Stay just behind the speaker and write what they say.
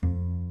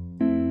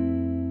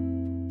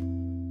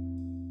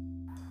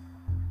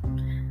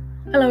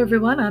Hello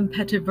everyone, I'm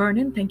Petra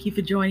Vernon. Thank you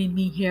for joining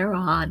me here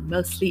on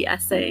Mostly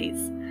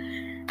Essays,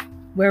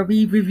 where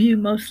we review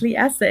mostly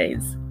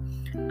essays.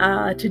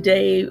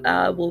 Today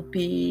will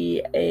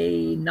be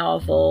a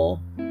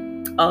novel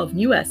of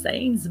new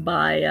essays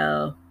by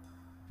a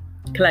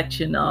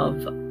collection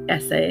of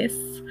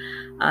essays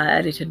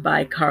edited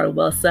by Carl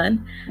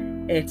Wilson.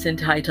 It's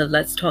entitled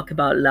Let's Talk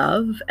About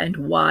Love and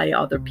Why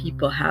Other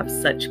People Have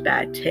Such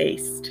Bad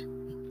Taste.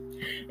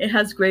 It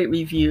has great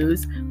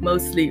reviews,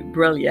 mostly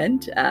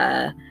brilliant,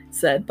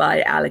 said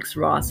by Alex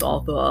Ross,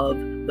 author of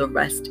The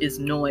Rest is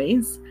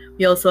Noise.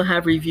 We also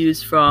have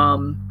reviews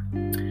from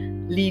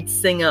lead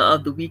singer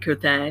of the Weaker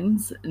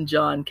Thans,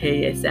 John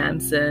K.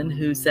 Sampson,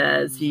 who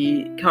says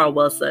Carl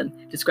Wilson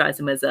describes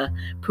him as a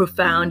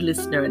profound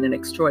listener and an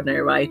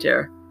extraordinary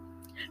writer.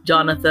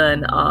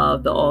 Jonathan,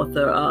 the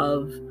author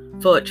of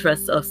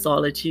Fortress of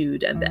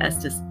Solitude and the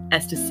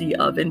Ecstasy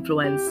of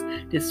Influence,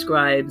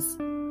 describes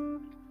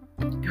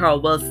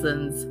Carl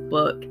Wilson's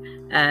book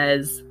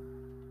as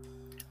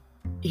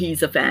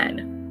he's a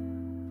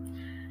fan.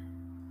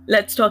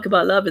 Let's Talk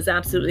About Love is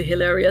absolutely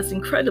hilarious,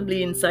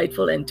 incredibly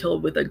insightful, and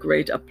told with a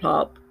great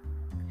aplomb.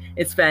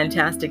 It's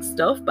fantastic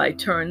stuff, by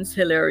turns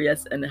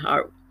hilarious and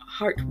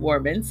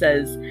heartwarming,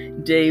 says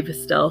Dave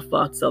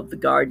Stelfox of The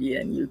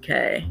Guardian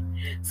UK.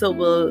 So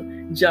we'll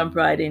jump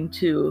right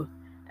into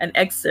an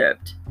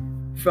excerpt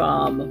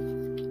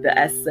from the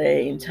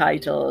essay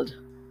entitled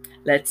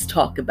Let's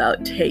Talk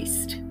About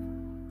Taste.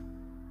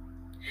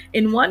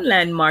 In one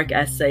landmark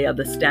essay of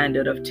the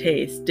standard of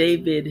taste,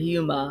 David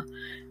Hume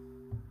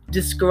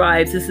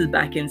describes, this is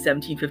back in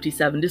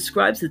 1757,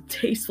 describes a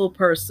tasteful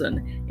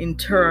person in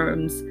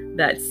terms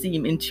that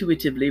seem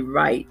intuitively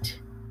right.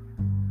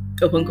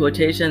 Open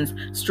quotations,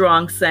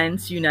 strong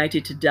sense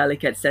united to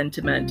delicate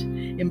sentiment,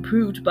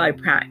 improved by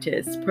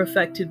practice,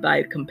 perfected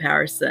by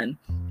comparison,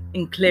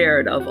 and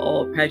cleared of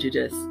all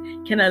prejudice,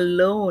 can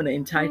alone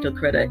entitle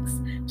critics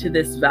to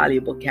this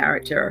valuable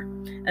character,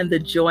 and the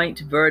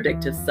joint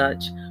verdict of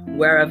such,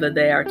 wherever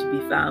they are to be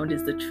found,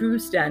 is the true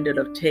standard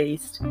of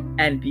taste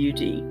and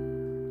beauty.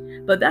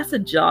 But that's a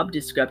job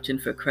description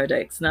for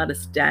critics, not a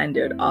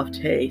standard of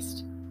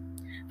taste.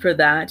 For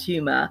that,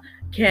 Hume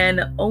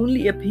can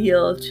only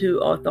appeal to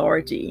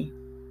authority.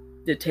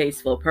 The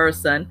tasteful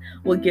person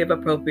will give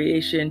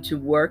appropriation to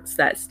works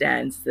that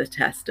stands the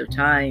test of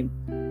time.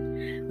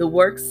 The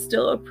works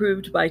still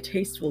approved by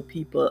tasteful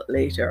people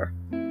later.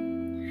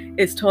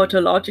 It's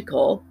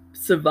tautological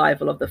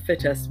survival of the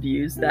fittest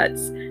views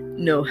that's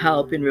no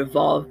help in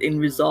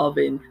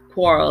resolving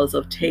quarrels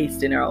of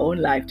taste in our own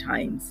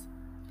lifetimes.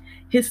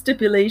 His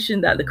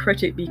stipulation that the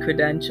critic be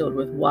credentialed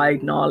with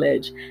wide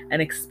knowledge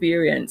and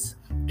experience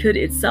could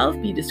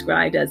itself be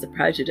described as a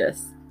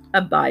prejudice,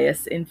 a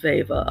bias in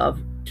favor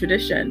of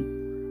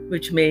tradition,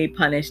 which may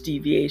punish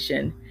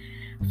deviation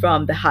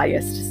from the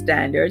highest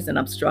standards and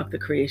obstruct the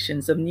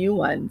creations of new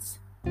ones.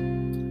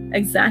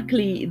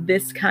 Exactly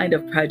this kind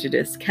of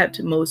prejudice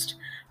kept most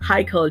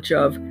high culture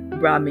of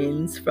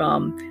Brahmins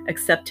from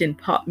accepting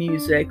pop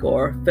music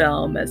or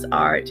film as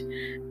art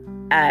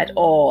at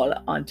all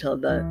until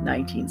the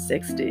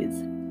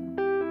 1960s.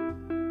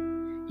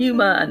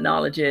 Hume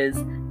acknowledges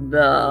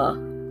the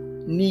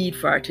need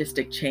for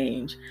artistic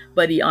change,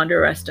 but he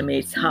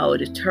underestimates how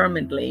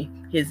determinedly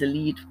his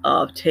elite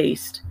of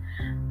taste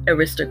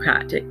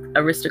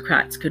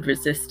aristocrats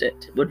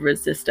would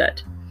resist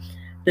it.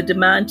 The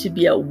demand to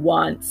be at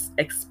once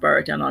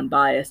expert and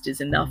unbiased is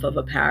enough of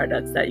a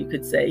paradox that you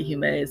could say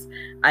Hume's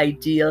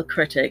ideal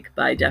critic,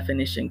 by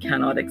definition,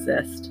 cannot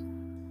exist.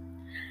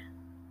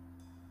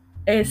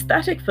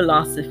 Aesthetic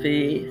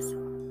philosophies,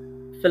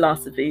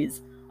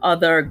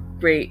 other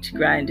great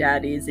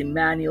granddaddies,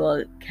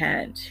 Immanuel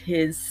Kant,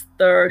 his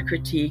third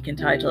critique,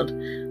 entitled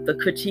The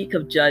Critique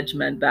of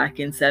Judgment, back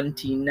in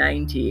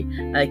 1790,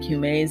 like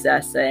Hume's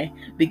essay,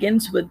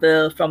 begins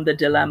from the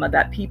dilemma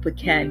that people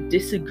can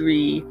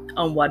disagree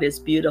on what is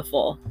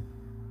beautiful.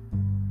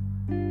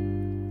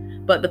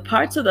 But the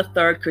parts of the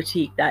third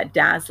critique that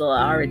dazzle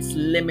are its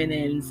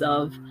liminings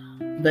of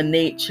the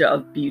nature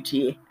of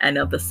beauty and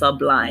of the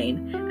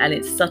sublime, and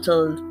its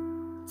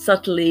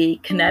subtly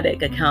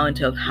kinetic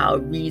account of how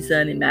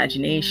reason,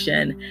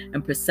 imagination,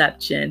 and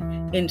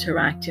perception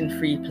interact in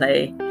free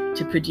play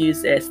to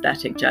produce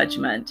aesthetic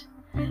judgment.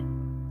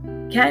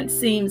 Kant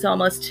seems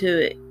almost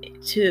to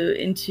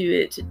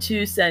intuit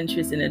 2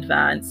 centuries in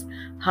advance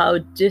how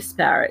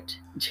disparate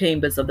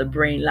chambers of the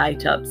brain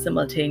light up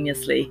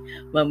simultaneously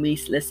when we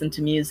listen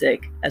to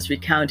music, as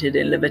recounted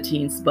in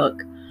Libertine's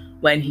book,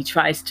 when he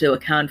tries to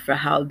account for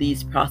how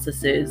these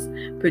processes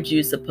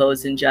produce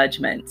opposing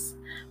judgments.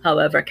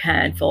 However,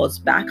 Kant falls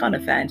back on a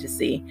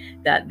fantasy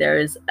that there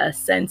is a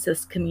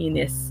sensus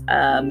communis,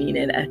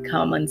 meaning a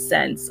common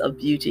sense of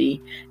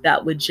beauty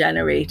that would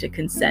generate a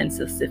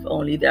consensus if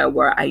only there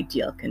were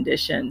ideal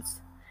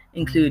conditions,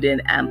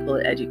 including ample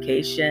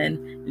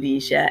education,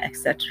 leisure,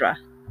 etc.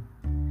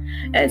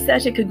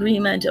 Aesthetic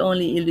agreement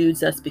only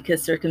eludes us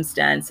because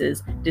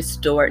circumstances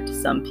distort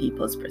some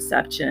people's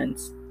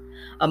perceptions.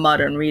 A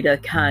modern reader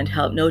can't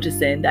help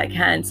noticing that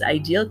Kant's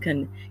ideal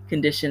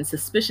conditions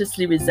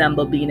suspiciously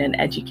resemble being an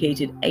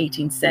educated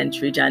 18th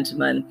century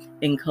gentleman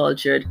in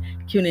cultured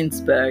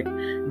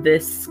Königsberg.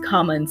 This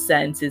common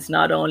sense is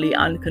not only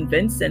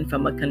unconvincing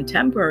from a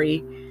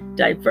contemporary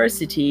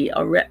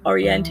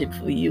diversity-oriented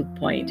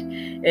viewpoint,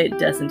 it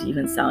doesn't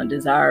even sound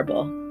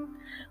desirable.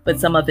 But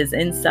some of his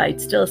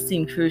insights still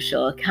seem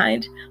crucial.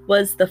 Kant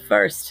was the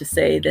first to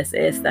say this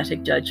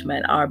aesthetic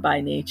judgment are by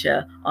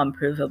nature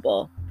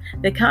unprovable.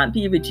 They can't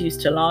be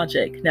reduced to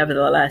logic.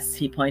 Nevertheless,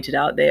 he pointed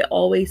out, they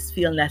always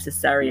feel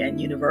necessary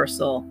and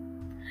universal.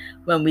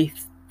 When we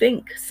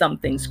think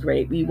something's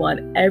great, we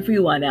want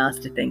everyone else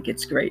to think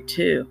it's great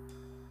too.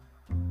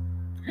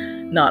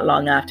 Not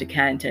long after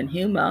Kant and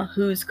Hume,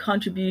 whose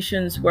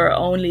contributions were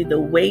only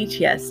the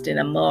weightiest in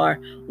a more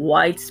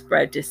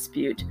widespread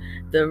dispute,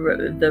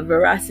 the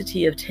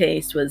veracity of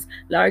taste was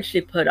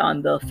largely put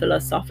on the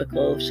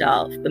philosophical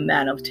shelf. The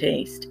man of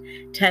taste,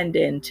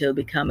 tending to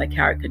become a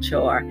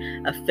caricature,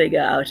 a figure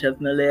out of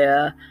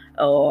Molière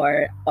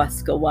or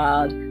Oscar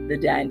Wilde, the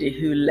dandy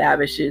who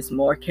lavishes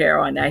more care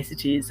on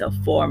niceties of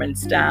form and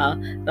style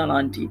than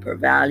on deeper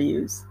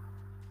values.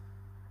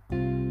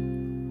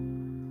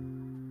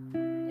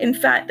 In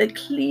fact, the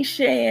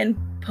cliche and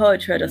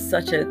portrait of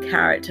such a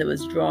character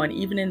was drawn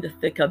even in the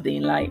thick of the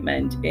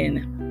Enlightenment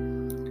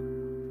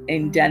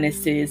in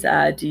Denis's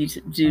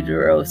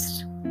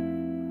Diderot's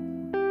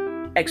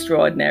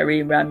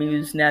extraordinary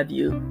Rameau's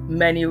nephew.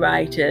 Many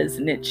writers,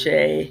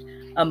 Nietzsche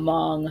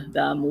among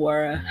them,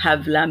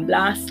 have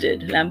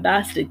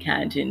lambasted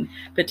Kant in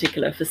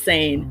particular for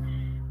saying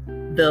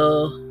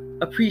the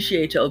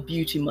appreciator of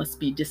beauty must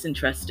be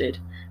disinterested,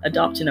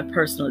 adopting a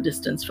personal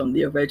distance from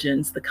the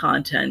origins, the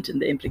content,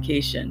 and the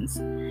implications,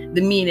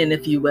 the meaning,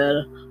 if you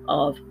will,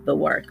 of the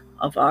work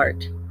of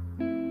art.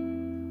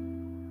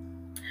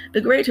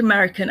 The great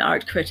American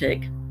art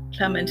critic,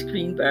 Clement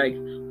Greenberg,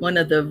 one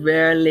of the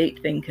rare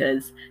late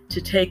thinkers to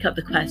take up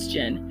the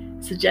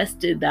question,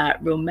 suggested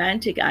that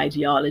romantic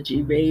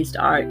ideology raised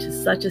art to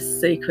such a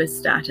sacred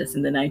status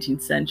in the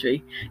 19th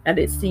century that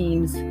it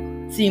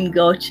seemed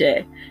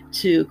gauche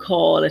to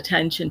call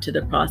attention to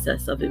the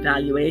process of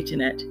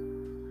evaluating it.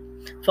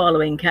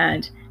 Following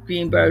Kant,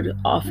 Greenberg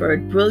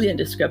offered brilliant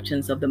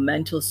descriptions of the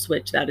mental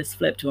switch that is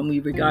flipped when we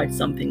regard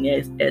something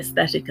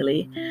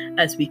aesthetically,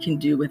 as we can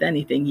do with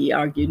anything, he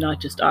argued, not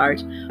just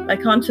art, by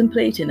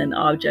contemplating an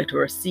object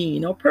or a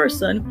scene or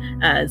person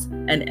as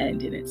an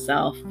end in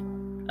itself,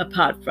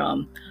 apart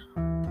from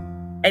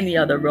any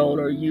other role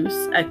or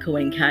use,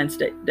 echoing Kant's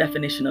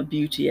definition of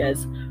beauty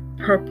as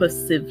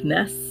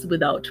purposiveness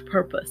without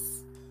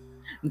purpose.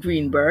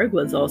 Greenberg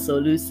was also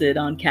lucid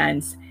on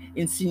Kant's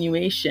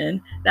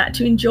insinuation that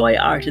to enjoy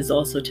art is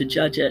also to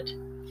judge it.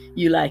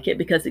 You like it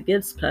because it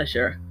gives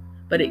pleasure,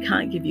 but it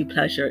can't give you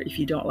pleasure if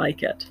you don't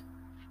like it.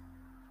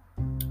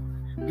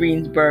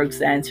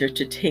 Greenberg's answer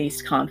to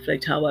taste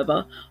conflict,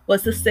 however,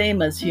 was the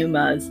same as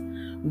Hume's.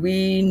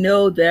 We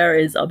know there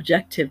is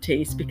objective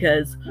taste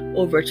because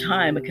over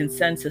time a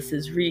consensus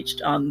is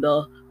reached on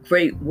the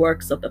great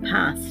works of the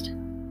past.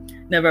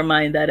 Never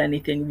mind that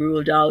anything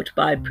ruled out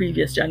by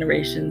previous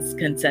generations'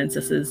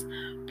 consensuses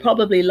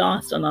probably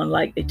lost and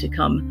unlikely to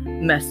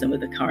come messing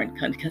with the current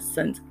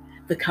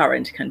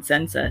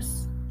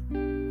consensus.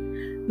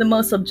 The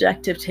most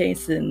objective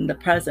taste in the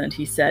present,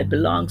 he said,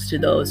 belongs to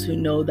those who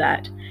know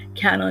that,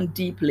 canon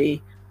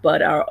deeply,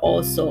 but are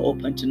also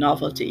open to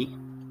novelty.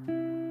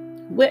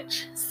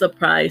 Which,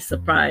 surprise,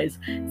 surprise,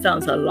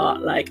 sounds a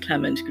lot like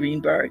Clement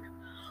Greenberg.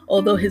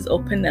 Although his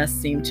openness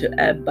seemed to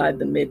ebb by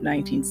the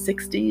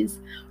mid-1960s,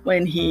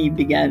 when he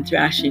began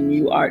thrashing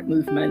new art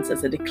movements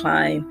as a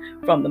decline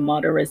from the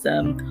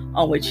modernism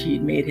on which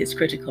he'd made his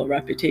critical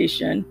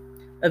reputation,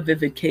 a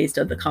vivid case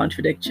of the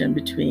contradiction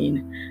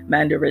between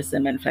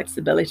mannerism and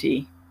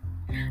flexibility.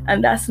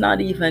 And that's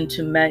not even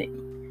to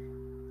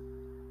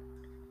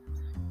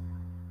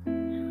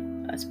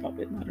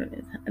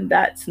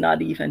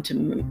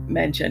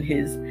mention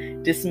his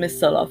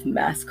dismissal of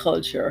mass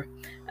culture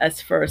as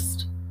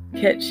first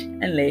kitsch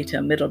and later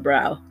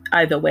middlebrow,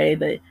 either way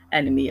the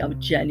enemy of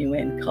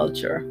genuine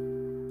culture.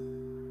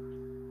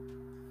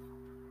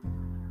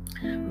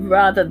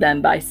 Rather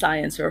than by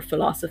science or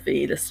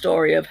philosophy, the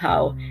story of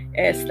how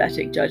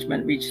aesthetic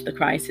judgment reached the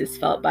crisis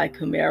felt by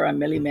Kumera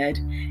Millimed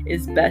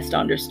is best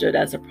understood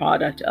as a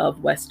product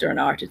of Western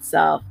art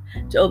itself.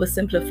 To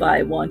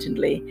oversimplify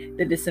wantonly,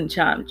 the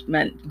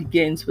disenchantment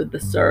begins with the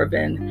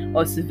serving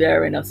or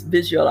severing of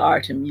visual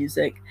art and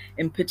music,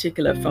 in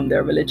particular from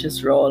their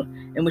religious role,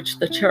 in which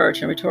the church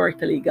and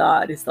rhetorically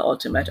God is the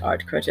ultimate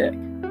art critic.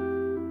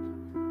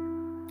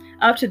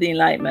 After the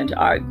Enlightenment,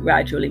 art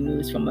gradually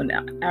moves from an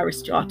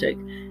aristocratic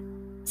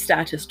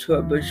status to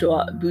a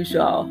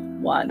bourgeois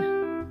one.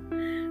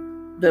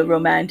 The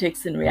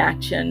Romantics, in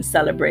reaction,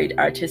 celebrate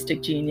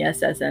artistic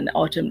genius as an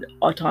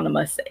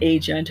autonomous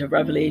agent of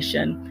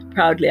revelation,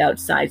 proudly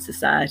outside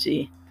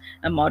society,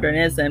 and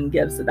modernism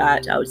gives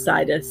that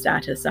outsider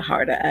status a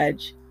harder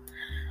edge.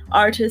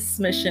 Artists'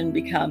 mission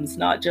becomes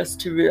not just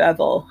to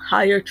revel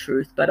higher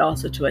truth, but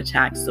also to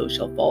attack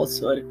social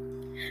falsehood.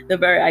 The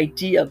very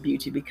idea of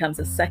beauty becomes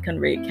a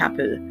second-rate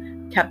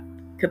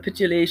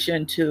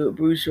capitulation to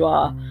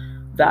bourgeois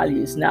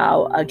values.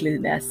 Now,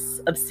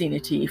 ugliness,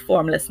 obscenity,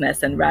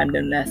 formlessness, and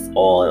randomness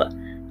all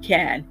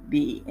can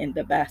be in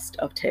the best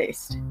of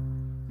taste.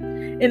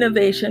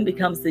 Innovation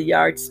becomes the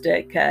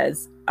yardstick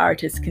as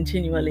artists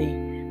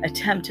continually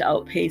attempt to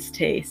outpace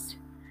taste,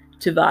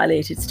 to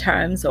violate its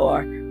terms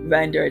or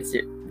render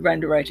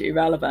it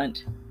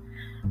irrelevant.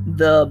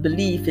 The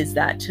belief is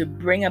that to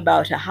bring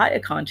about a higher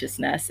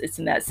consciousness, it's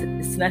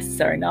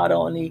necessary not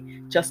only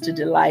just to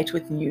delight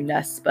with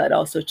newness, but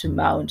also to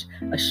mount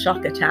a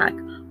shock attack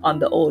on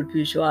the old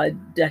bourgeois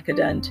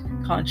decadent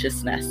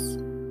consciousness.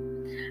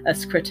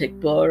 As critic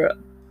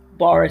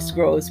Boris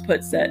Gross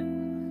puts it,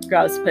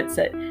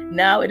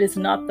 now it is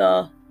not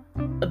the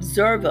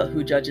observer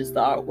who judges the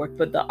artwork,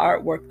 but the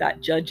artwork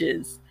that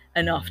judges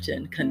and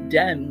often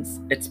condemns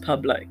its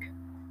public.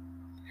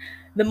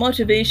 The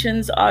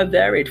motivations are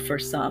varied for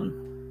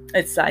some.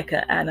 It's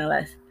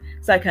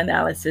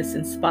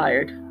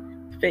psychoanalysis-inspired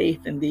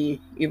faith in the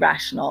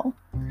irrational,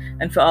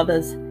 and for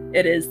others,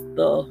 it is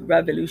the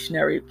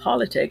revolutionary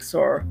politics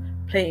or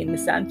plain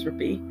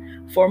misanthropy.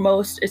 For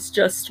most, it's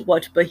just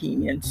what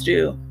bohemians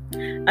do,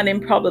 and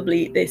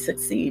improbably they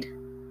succeed.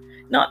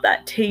 Not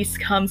that taste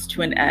comes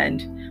to an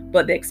end,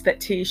 but the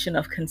expectation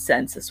of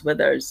consensus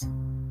withers.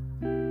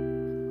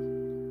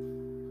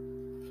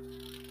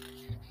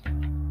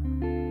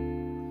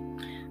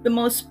 The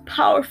most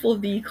powerful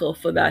vehicle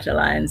for that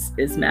alliance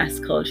is mass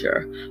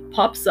culture.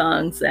 Pop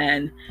songs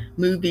and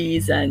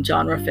movies and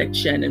genre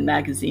fiction and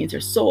magazines are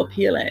so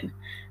appealing,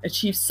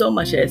 achieve so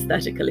much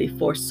aesthetically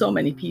for so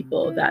many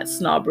people that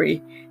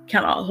snobbery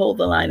cannot hold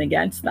the line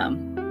against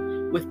them.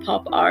 With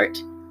pop art,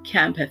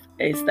 camp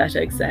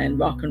aesthetics, and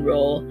rock and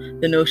roll,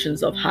 the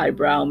notions of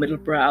highbrow,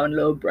 middlebrow, and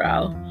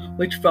lowbrow,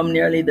 which from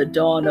nearly the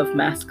dawn of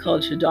mass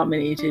culture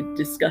dominated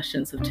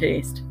discussions of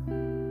taste.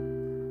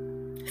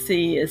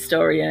 See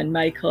historian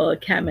Michael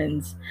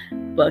Kamen's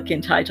book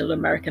entitled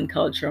American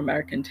Culture,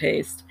 American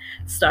Taste,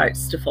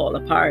 starts to fall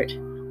apart.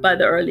 By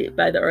the early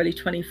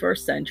 21st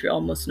century,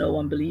 almost no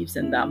one believes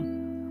in them.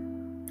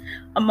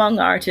 Among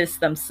artists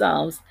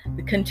themselves,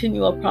 the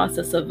continual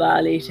process of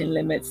violating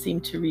limits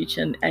seemed to reach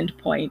an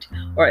endpoint,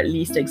 or at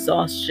least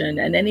exhaustion,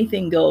 and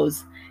anything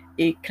goes.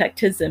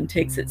 Eclecticism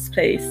takes its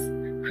place.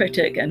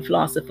 Critic and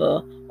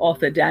philosopher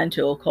Arthur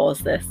Danto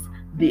calls this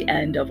the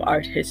end of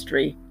art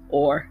history,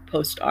 or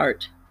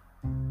post-art.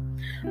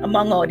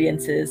 Among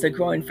audiences, a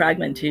growing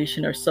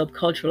fragmentation or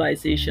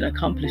subculturalization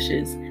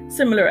accomplishes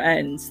similar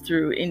ends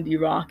through indie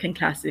rock and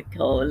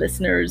classical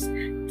listeners,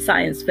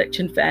 science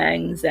fiction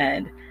fans,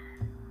 and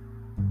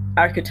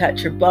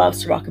architecture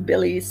buffs,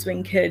 rockabilly,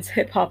 swing kids,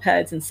 hip-hop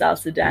heads, and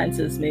salsa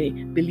dancers may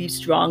believe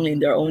strongly in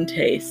their own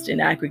taste. In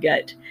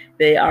aggregate,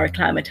 they are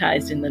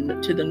acclimatized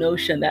to the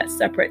notion that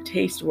separate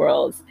taste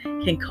worlds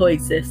can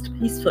coexist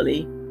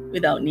peacefully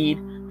without need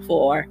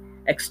for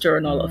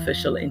external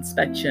official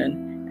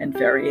inspection and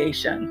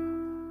variation.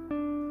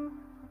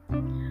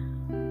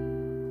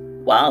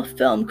 While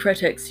film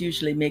critics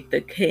usually made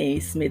the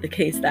case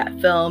that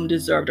film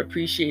deserved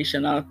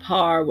appreciation on a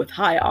par with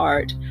high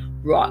art,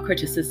 rock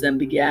criticism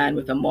began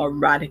with a more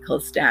radical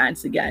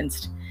stance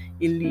against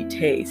elite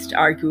taste,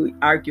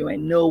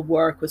 arguing no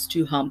work was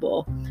too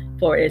humble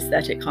for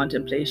aesthetic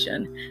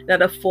contemplation,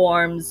 that a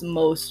form's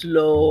most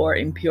low or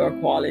impure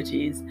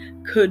qualities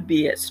could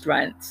be its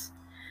strengths.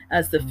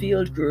 As the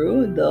field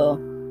grew,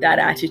 that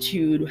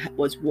attitude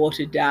was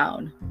watered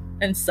down,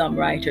 and some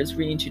writers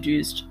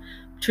reintroduced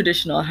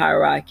traditional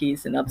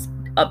hierarchies in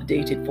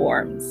updated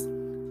forms.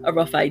 A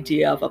rough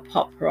idea of a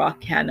pop rock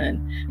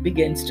canon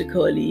begins to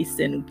coalesce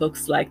in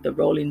books like the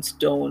Rolling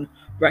Stone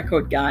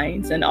record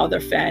guides, and other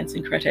fans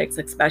and critics,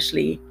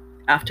 especially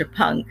after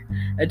punk,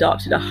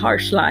 adopted a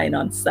harsh line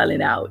on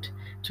selling out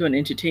to an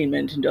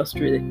entertainment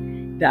industry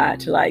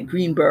that, like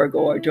Greenberg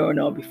or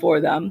Adorno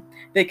before them,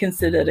 they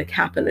considered a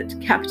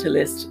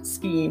capitalist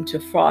scheme to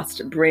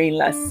frost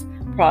brainless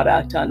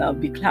product on a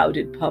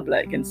beclouded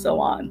public, and so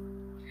on.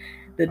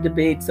 The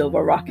debates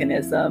over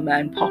rockinism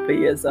and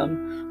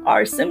poppyism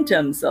are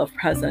symptoms of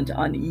present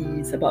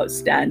unease about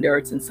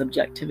standards and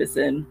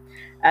subjectivism,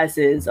 as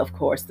is, of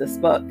course, this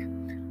book.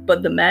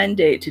 But the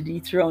mandate to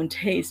dethrone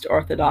taste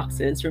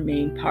orthodoxies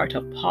remain part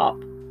of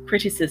pop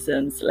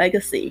criticism's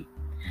legacy,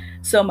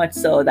 so much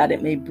so that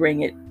it may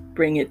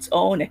bring its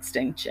own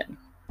extinction.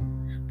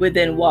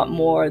 Within what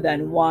more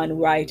than one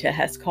writer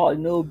has called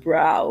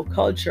no-brow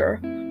culture,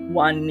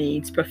 one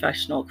needs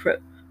professional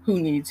who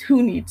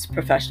needs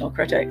professional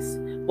critics?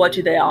 What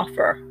do they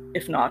offer,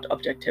 if not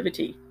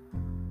objectivity?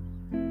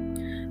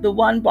 The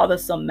one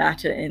bothersome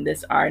matter in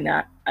this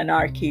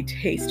anarchy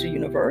taste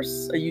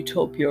universe, a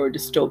utopia or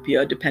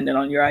dystopia, depending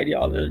on your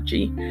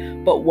ideology,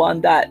 but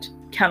one that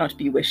cannot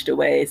be wished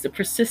away, is the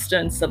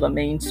persistence of a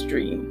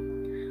mainstream.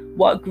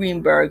 What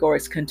Greenberg or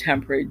his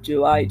contemporary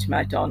Dwight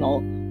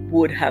MacDonald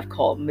would have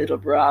called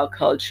middlebrow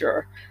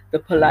culture, the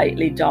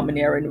politely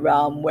domineering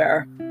realm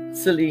where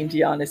Celine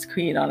Dion is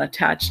queen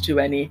unattached to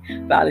any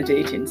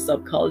validating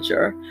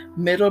subculture.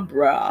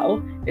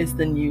 Middlebrow is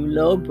the new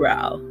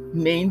lowbrow.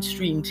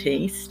 mainstream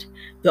taste,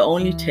 the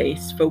only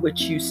taste for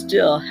which you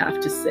still have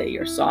to say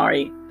you're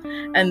sorry.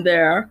 And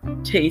their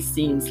taste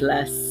seems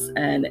less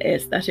an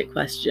aesthetic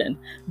question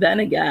than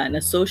again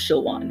a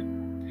social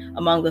one.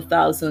 Among the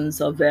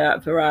thousands of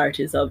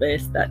varieties of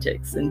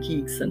aesthetics and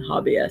geeks and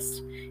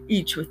hobbyists,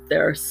 each with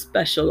their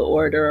special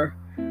order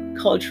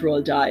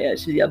cultural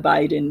diet, the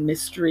abiding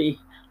mystery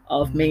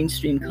of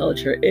mainstream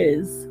culture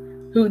is,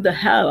 who the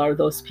hell are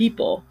those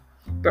people?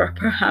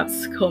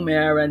 Perhaps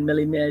Comer and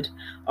Millie Mid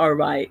are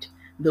right.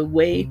 The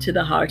way to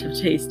the heart of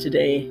taste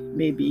today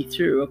may be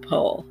through a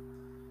poll.